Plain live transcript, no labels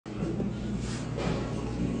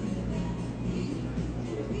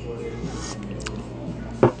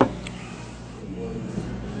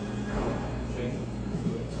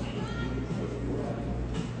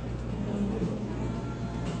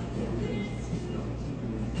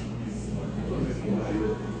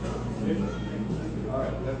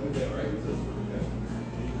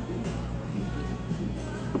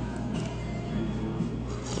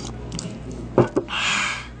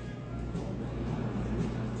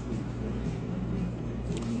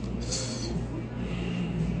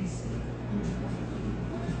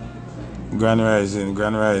Grand Rising,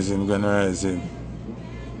 Grand Rising, Grand Rising.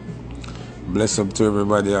 Bless up to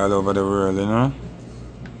everybody all over the world, you know.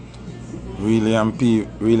 Really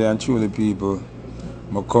and truly, people.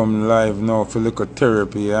 I come live now for little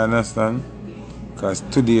therapy, you understand? Because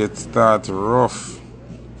today it start rough.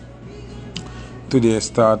 Today it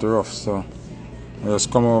start rough, so I just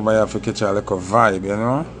come over here to catch a little vibe, you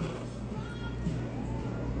know.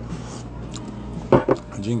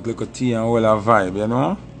 Drink little tea and all a vibe, you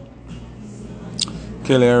know.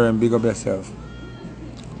 Kelly Aaron, big up yourself.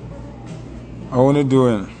 How you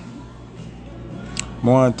doing? I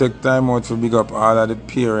want to take time out to big up all of the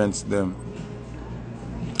parents them.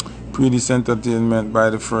 Pre-this entertainment by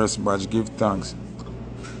the first batch, give thanks.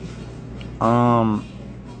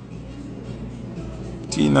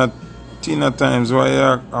 Tina Times, why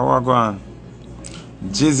you going?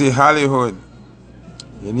 Jizzy Hollywood,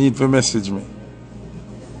 you need to message me.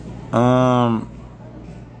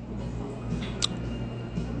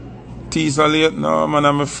 Tea so late now, man.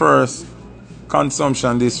 I'm my first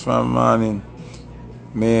consumption this from morning.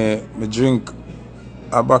 Me drink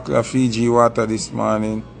a bottle of Fiji water this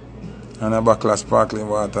morning and a bottle of sparkling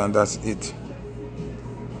water, and that's it.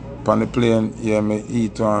 On the plane, yeah, me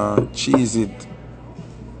eat one cheese it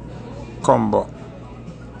combo.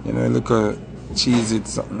 You know, look at cheese it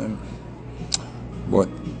something. But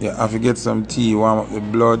yeah, I have to get some tea, warm up the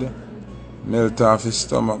blood. Melt off your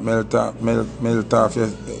stomach, melt off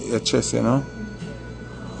your chest, you know.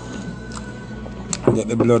 Get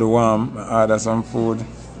the blood warm, order some food.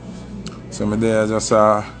 So me there just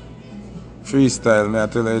freestyle, me I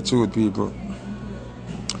tell you the truth, people.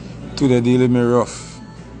 Today deal with me rough.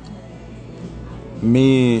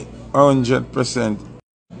 Me 100%.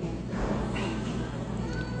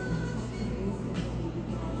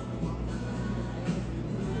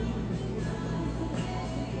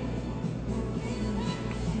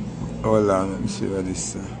 Hold on, let me see what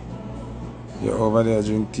this is. You're over there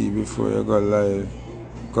drink tea before you go live.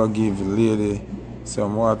 Go give the lady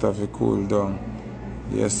some water to cool down.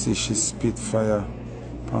 You see she spit fire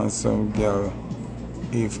on some girl.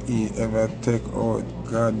 If he ever take out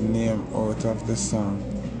God's name out of the song,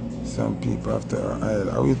 some people after her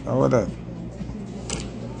idol. How that?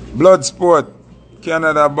 Bloodsport,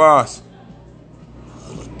 Canada boss.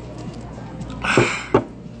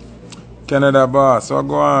 Canada boss, what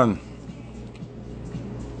go on?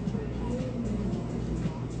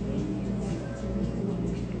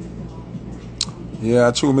 Yeah,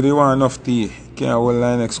 I true, me they want enough tea. Can't hold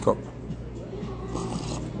the next cup.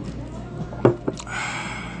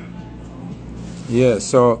 Yeah,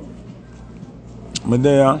 so me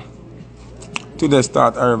there today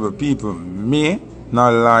start horrible people. Me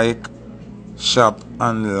not like shop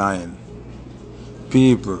online.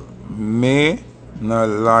 People, me not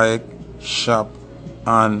like shop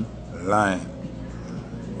online.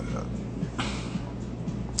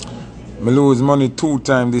 Me lose money 2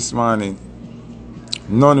 times this morning.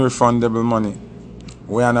 Non-refundable money.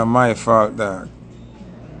 We are not my fault, dog.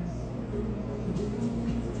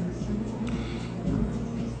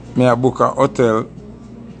 Me I book a hotel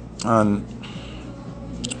and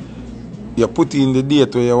you put in the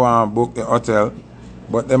date where you want to book the hotel,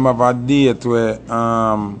 but them have a date where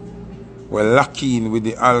we're lucky in with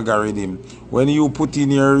the algorithm. When you put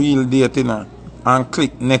in your real date, you know, and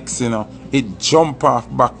click next, you know, it jump off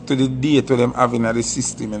back to the date where them having at the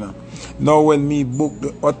system, you know. Now when me book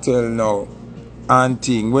the hotel now and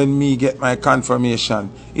thing, when me get my confirmation,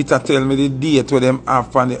 it a tell me the date where them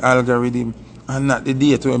have on the algorithm and not the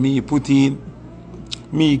date where me put in.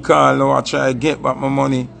 Me call now I try to get back my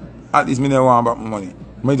money. At least me never want back my money.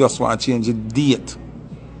 Me just want to change the date.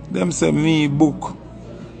 Them say me book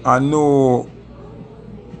a no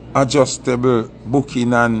adjustable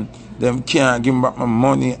booking and them can't give me back my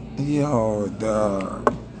money. Yo, dog.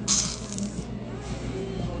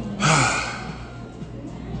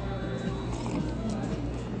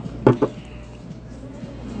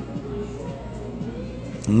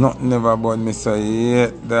 Not never about me say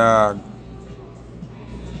yet, dog.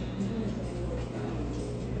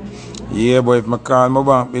 Yeah, but if I call my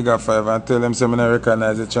bank bigger 5 and tell them say I don't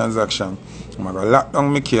recognize the transaction, I'm going to lock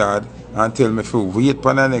down my card and tell me to wait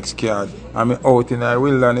for the next card. And I'm out in the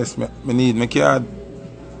wilderness, I need my card.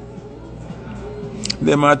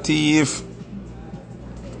 Them a thief.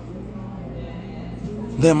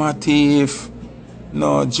 Them a thief.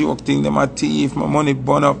 No joke thing, them a thief. My money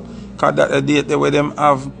burn up. Because that the date where them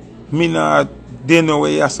have. Me not, they know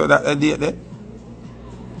where you saw that the date there.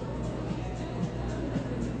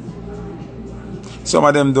 Some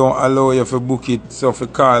of them don't allow you to book it, so if you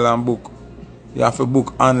call and book, you have to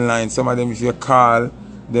book online. Some of them, if you call,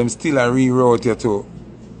 them still a reroute you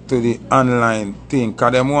to the online thing,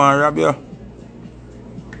 because them want to rob you.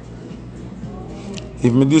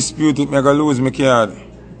 If me dispute it, me go lose my card.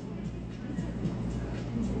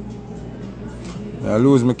 I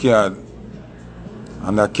lose my card.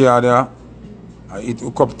 And the card there, it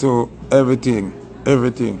hook up to everything.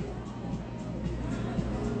 Everything.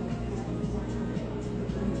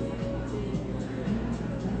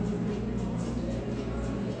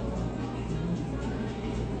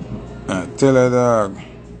 Tell her dog.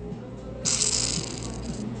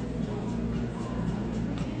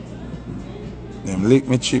 Them lick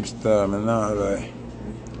me chips there, man. Nah, like.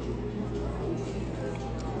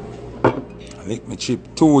 I lick me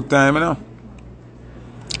chip 2 times, you know.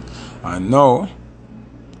 And now,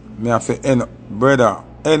 me have to end up, brother.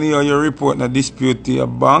 Any of you report a dispute to your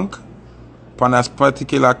bank, on a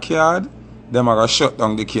particular card, them are going to shut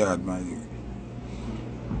down the card, man.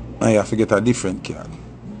 And you have to get a different card.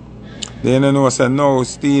 Then you know, I said, no,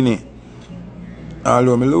 Steenie.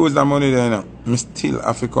 Although I lose the money there, you know, I still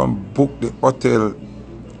have to come book the hotel.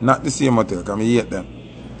 Not the same hotel, because I hate them.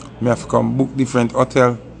 I have to come book different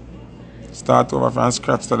hotel. Start over from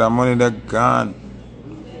scratch, so the money they're gone.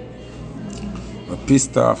 I'm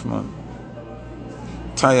pissed off, man.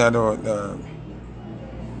 Tired out, dog.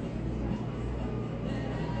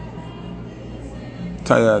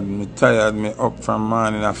 Tired me up from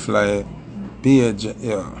morning I fly page,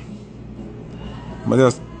 yeah. But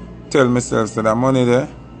just tell myself that the money there,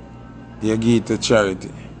 you give it to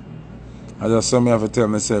charity. I just so me have to tell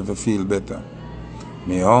myself to feel better.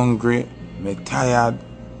 Me hungry, me tired.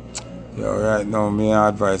 Yo, right now, me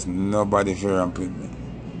advise nobody to ramp with me.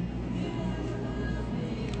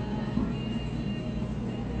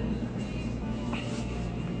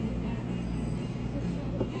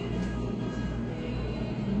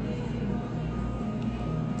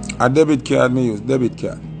 A debit card me use, debit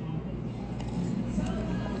card.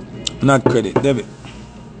 Not credit, debit.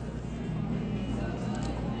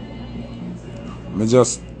 Me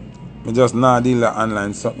just not deal with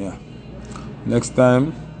online something. Yeah. Next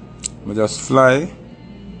time, me just fly,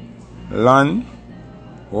 land,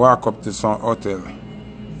 walk up to some hotel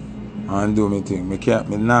and do me thing. Me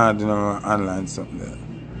not do no online something there.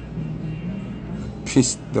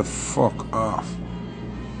 Piss the fuck off.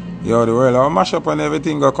 Yo, the world, I'll mash up on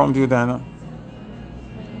everything go computer, you know.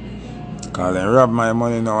 Cause they rob my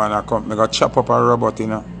money now and I come, me go chop up a robot, you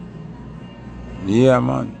know. Yeah,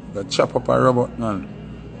 man. Go chop up a robot, man.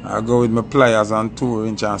 I go with my pliers and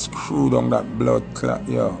 2-inch and screw down that blood clot,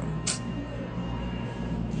 yo.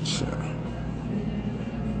 Sure.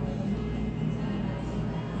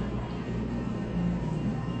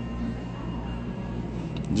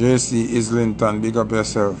 JC Islington, big up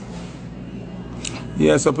yourself.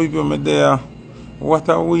 Yeah, so people me there. What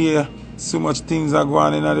a way. So much things are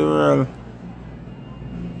going on in the world.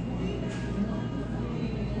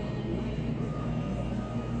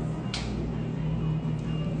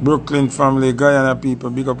 Brooklyn family, Guyana people,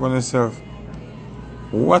 big up on yourself.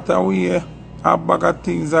 What a way. A bag of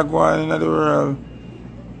things are going on in the world.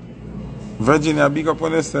 Virginia, big up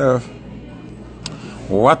on yourself.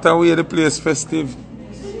 What a way the place festive.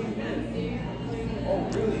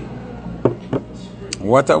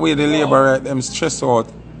 What a way the labor right them stress out.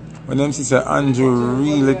 When them see say Andrew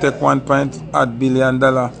really take $1.8 billion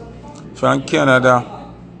from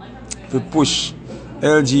Canada to push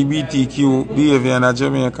LGBTQ behavior in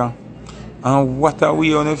Jamaica. And what a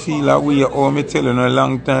way on you feel that way, oh me tell you a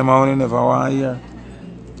long time I only never want to hear.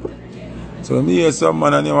 So me hear some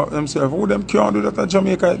man and name up themselves, who them can't do that in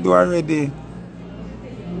Jamaica do already.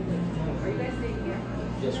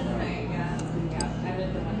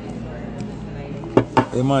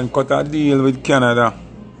 A man cut a deal with Canada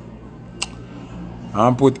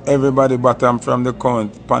and put everybody bottom from the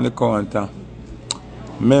count upon the counter.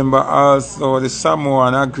 Remember also the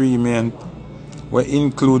Samoan agreement will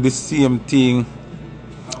include the same thing.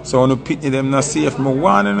 So when you pick them not safe, me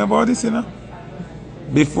warning about this, you know.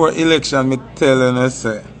 Before election, me telling you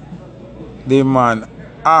say the man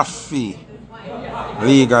have to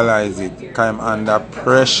legalize it because I'm under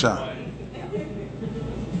pressure.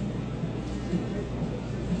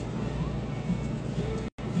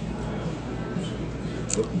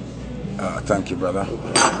 Thank you, brother.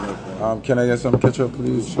 Can I get some ketchup,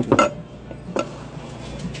 please? You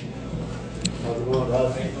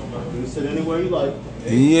sit anywhere you like.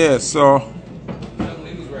 Yeah, so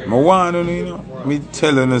I want to, you know, me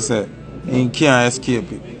telling you say he can't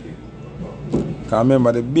escape it. Cause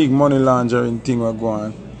remember the big money laundering thing we're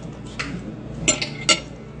going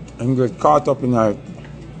and get caught up in it.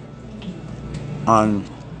 And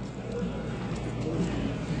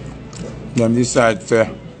them decide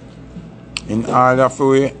to, in order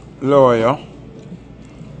for it lawyer,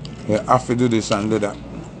 you have to do this and do that.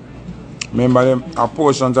 Remember them, a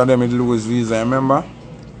portion of them will lose visa, remember?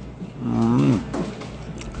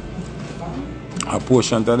 A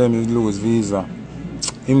portion of them will lose visa.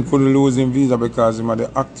 Him could lose his visa because him are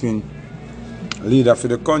the acting leader for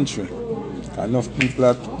the country. Enough people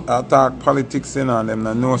attack politics and them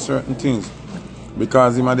not know certain things.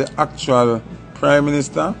 Because him are the actual prime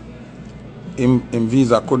minister, him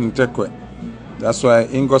visa couldn't take away. That's why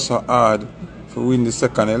he got so hard to win the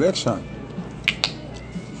second election.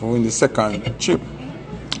 For win the second trip.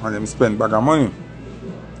 And them spend bag of money.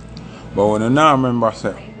 But when you now remember,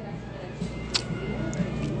 say,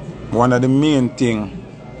 one of the main things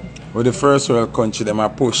with the first world country them a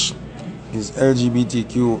push is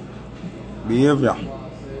LGBTQ behavior.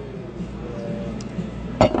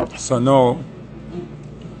 So now,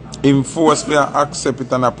 enforce for accept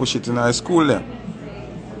it and push it in our school then.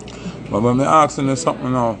 But when I ask you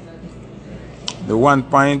something now, the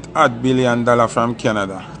 $1.8 billion from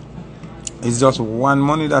Canada is just one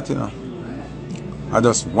money that you know. I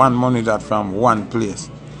just one money that from one place.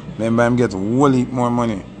 Remember him get whole heap more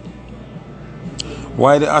money.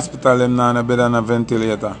 Why the hospital them not a bed and a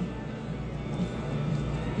ventilator?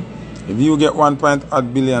 If you get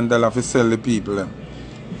 $1.8 billion to sell the people them,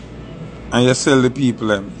 and you sell the people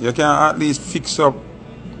them, you can at least fix up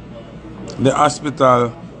the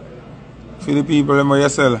hospital for the people them where you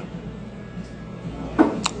sell.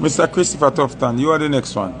 Mr. Christopher Tufton, you are the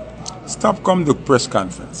next one. Stop come to press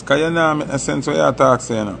conference. Because you know make a sense what you talk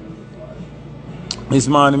say, you know. This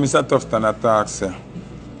morning Mr. Tufton attack say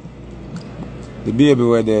the baby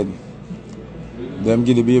were dead. Them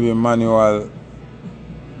give the baby manual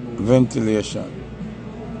ventilation.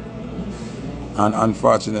 And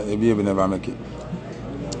unfortunately the baby never make it.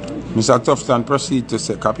 Mr. Tufton proceed to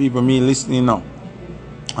say, because people me listening now.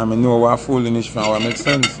 I mean know what foolishness from what makes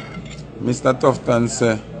sense. Mr. Tufton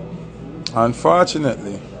say,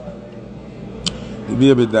 unfortunately, the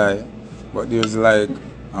baby died, but there's like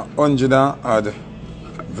 100 odd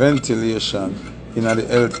ventilation in the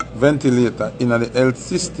health ventilator in the health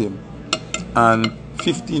system, and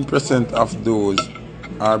 15% of those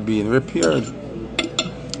are being repaired.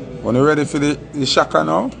 When you're ready for the shaka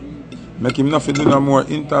now, make him not do no more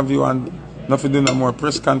interview and not do no more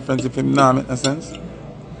press conference if him not make no sense.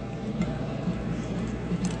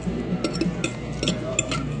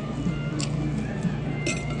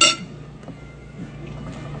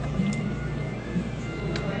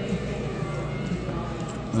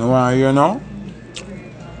 You want to hear now?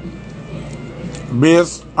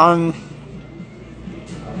 Based on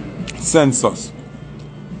census,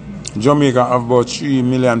 Jamaica have about 3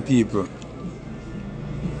 million people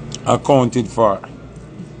accounted for.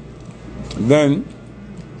 Then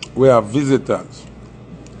we have visitors,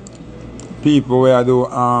 people where do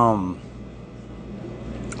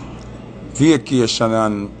vacation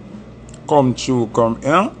and come through,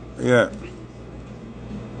 yeah.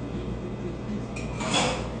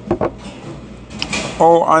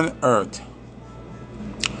 How on earth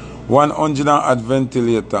 100 at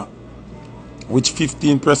ventilator, which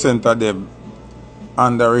 15% of them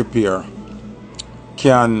under repair,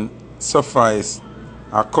 can suffice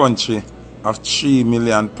a country of 3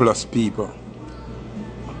 million plus people?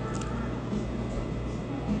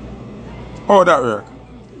 How that work?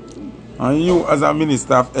 And you as a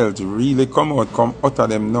minister of health really come utter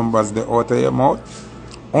them numbers they out of your mouth?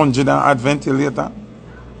 100 at ventilator?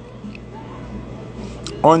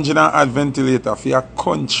 100 at ventilator for a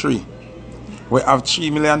country we have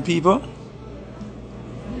 3 million people?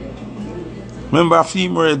 Remember a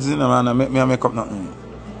few words in man and make up nothing.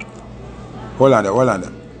 Hold on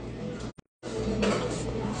there.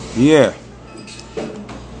 Yeah.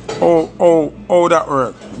 Oh that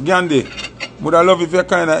work. Gandhi, would I love if you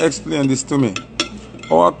kind of explain this to me.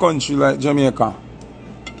 How a country like Jamaica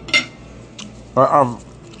we have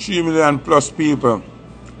 3 million plus people,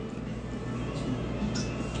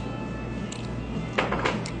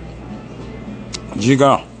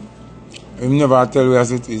 Jigga, him never tell you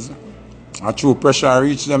as it is. A true pressure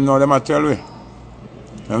reach them now, them a tell you.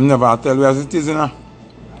 Them never tell you as it is, you know.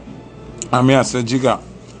 And me I say, Jigga,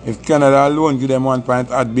 if Canada alone give them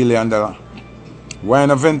 $1.8 billion, why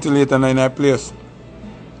not ventilator in a place?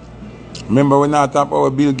 Remember, we not talk about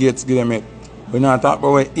what Bill Gates give them it. We not talk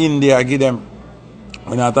about what India give them.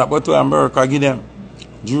 We not talk about what America give them.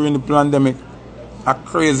 During the pandemic, a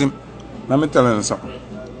crazy. Let me tell you something.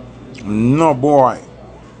 No boy,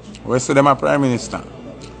 we say them a prime minister,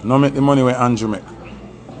 no make the money where Andrew make.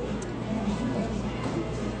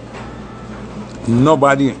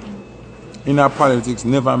 Nobody in our politics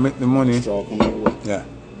never make the money. Yeah.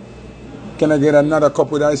 Can I get another cup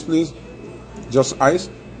with ice, please? Just ice?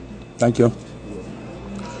 Thank you.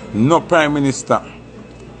 No Prime Minister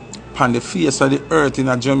on the face of the earth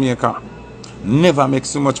in Jamaica never make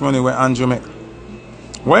so much money where Andrew make.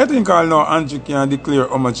 Why do you think all now Andrew can declare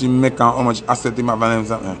how much he make and how much asset he have and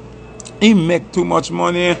something? He make too much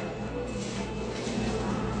money.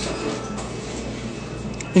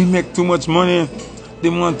 He make too much money. They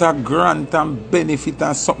want a grant and benefit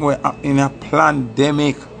and something in a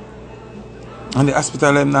pandemic. And the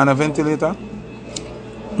hospital them not a ventilator.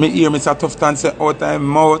 Me hear Mr. Tufton say out time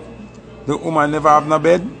mouth the woman never have no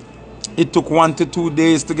bed. It took 1 to 2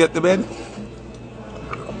 days to get the bed.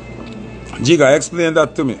 Jiga, explain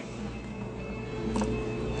that to me.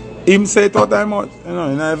 Him say it out time out, you know,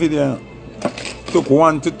 in a video. Took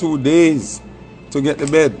 1 to 2 days to get the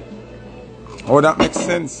bed. How that makes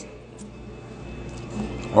sense?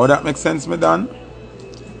 How that makes sense, me Dan?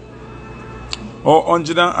 How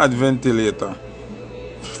 100 and add ventilator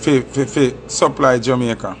for supply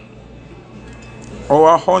Jamaica? How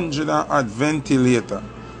 100 and add ventilator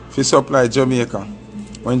for supply Jamaica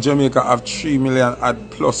when Jamaica have 3 million add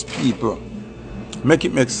plus people? Make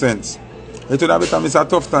it make sense. It would have been Mr.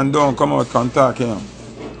 Tufton don't come out and talk, you know.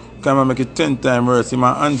 Come and make it 10 times worse.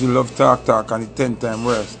 My Angie love talk and it 10 times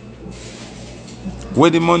worse. Where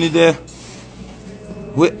the money there?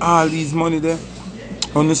 Where all these money there?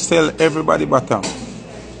 Only sell everybody bottom.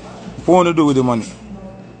 What want to do with the money?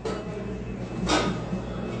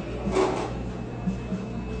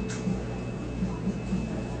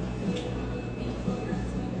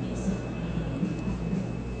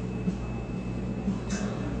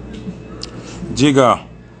 Jigga,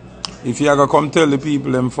 if you ever come tell the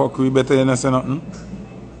people them fuck we better than say nothing.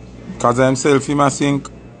 Cause I himself him a think.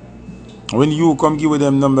 When you come give with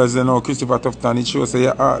them numbers, you know, Christopher Tufton, it shows say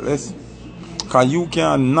you're heartless. Because you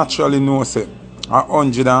can naturally know, say,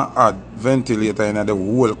 100 and add ventilator in the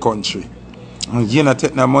whole country. And you not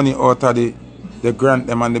take the money out of the grant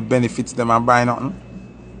them and the benefits them and buy nothing.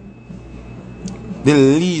 The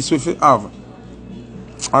least we have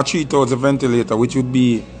a 3,000 ventilator, which would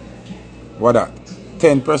be, what that?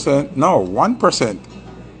 10%? No, 1%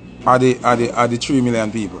 are the 3 million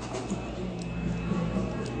people.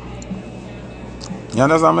 You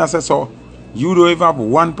understand me? I say so. You don't even have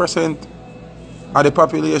 1% of the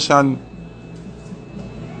population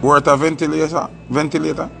worth a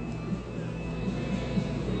ventilator.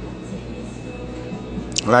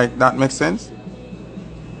 Like that makes sense?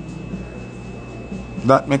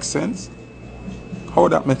 That makes sense? How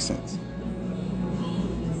that makes sense?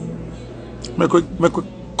 Make we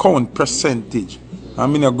count percentage. I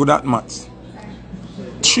mean you're good at maths.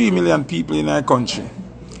 3 million people in our country.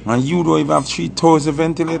 And you don't even have 3,000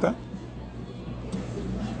 ventilators?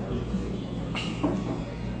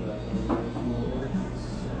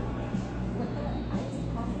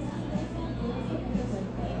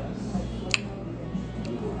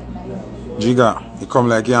 Jiga, you come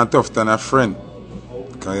like you're tough than a friend.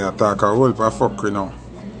 Because you talk a whole for fuckery now.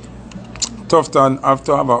 Tufton have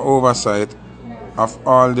to have an oversight of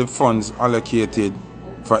all the funds allocated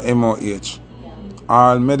for MOH.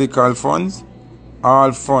 All medical funds,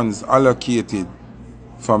 all funds allocated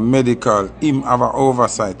for medical, him have an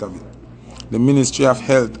oversight of it. The Ministry of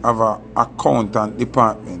Health have an accountant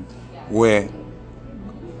department where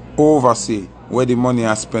oversee where the money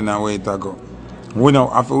is spent and where it go. We now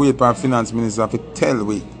have to wait for the finance minister to tell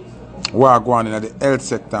we what are going on in the health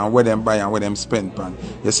sector and where them buy and where them spend pan.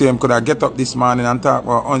 You see him could have get up this morning and talk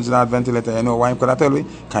about 100 ventilator, you know why him could have tell we?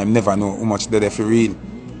 Because him never know how much they for real.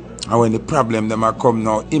 And when the problem them are come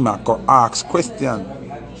now, him a go ask question.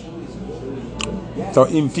 So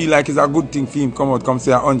him feel like it's a good thing for him come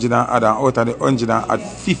say 100 and add, and out of the 100 and add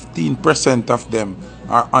 15% of them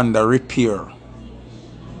are under repair.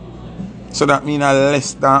 So that means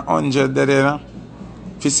less than 100 there, you know?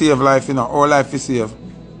 If you save life, you know, all life is save.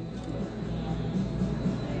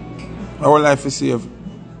 All life is saved.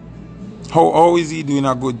 How is he doing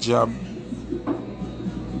a good job?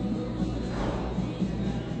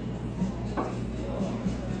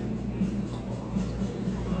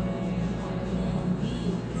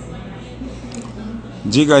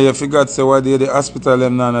 Jigga, you forgot say what day the hospital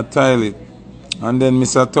them not a toilet. And then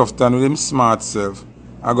Mr. Tufton with him smart self,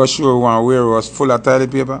 I go show one warehouse full of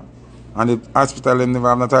toilet paper. And the hospital them never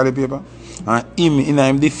have no toilet paper. And him in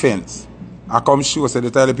him defense, I come show say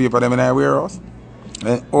the toilet paper them in a warehouse.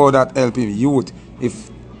 And all that help him. Youth,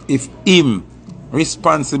 if him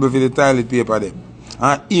responsible for the toilet paper them,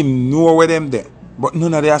 and him know where them there, but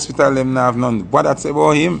none of the hospital them have none. What that say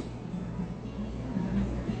about him?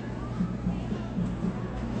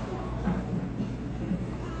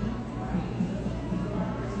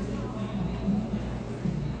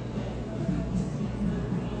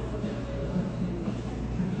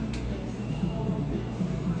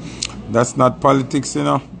 That's not politics, you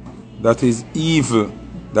know. That is evil.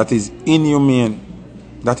 That is inhumane.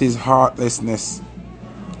 That is heartlessness.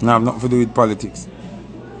 Now, have nothing to do with politics.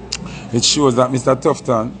 It shows that Mr.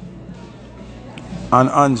 Tufton and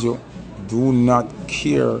Andrew do not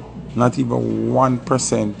care, not even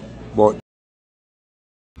 1%, about